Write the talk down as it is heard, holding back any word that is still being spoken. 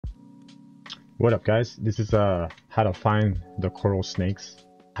What up, guys? This is how to find the coral snakes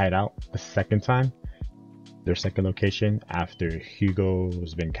hideout the second time. Their second location after Hugo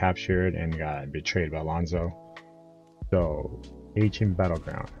has been captured and got betrayed by Alonzo. So, ancient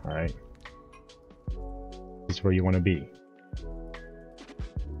battleground, alright? This is where you want to be.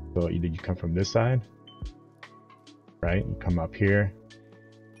 So either you come from this side, right? You come up here,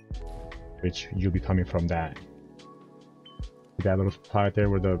 which you'll be coming from that. See that little spot there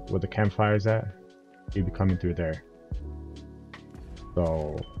where the campfire is at? You'll be coming through there.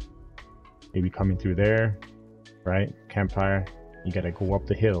 So you'll be coming through there, right? Campfire. You gotta go up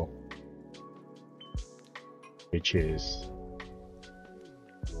the hill, which is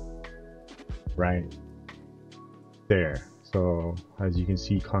right there. So as you can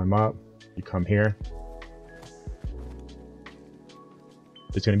see, climb up, you come here.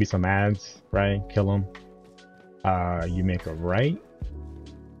 There's gonna be some ads, right? Kill them. You make a right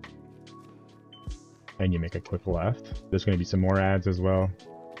and you make a quick left. There's gonna be some more ads as well,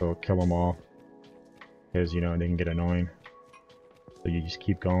 so kill them all because you know they can get annoying. So you just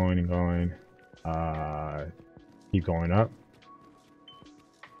keep going and going, keep going up.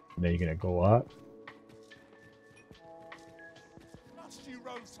 And then you're gonna go up.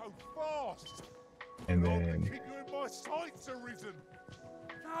 And then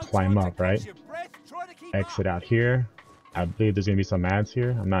climb up, right? Exit out here. I believe there's gonna be some ads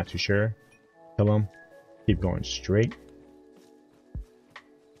here. I'm not too sure. Kill them. Keep going straight.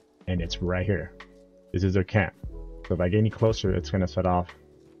 And it's right here. This is their camp. So if I get any closer, it's gonna set off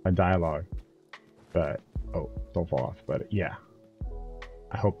a dialogue. But, oh, don't fall off. But yeah,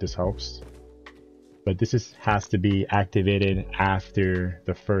 I hope this helps. But this has to be activated after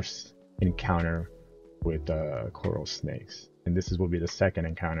the first encounter with coral snakes. And this will be the second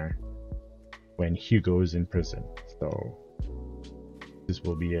encounter when Hugo is in prison. So this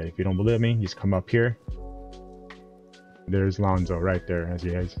will be it. If you don't believe me, just come up here. There's Lonzo right there, as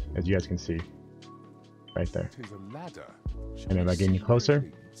you guys can see, right there. And if I get any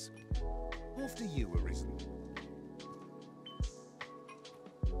closer,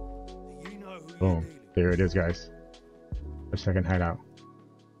 boom, there it is, guys. Our second hideout.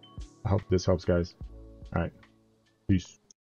 I hope this helps, guys. All right, peace.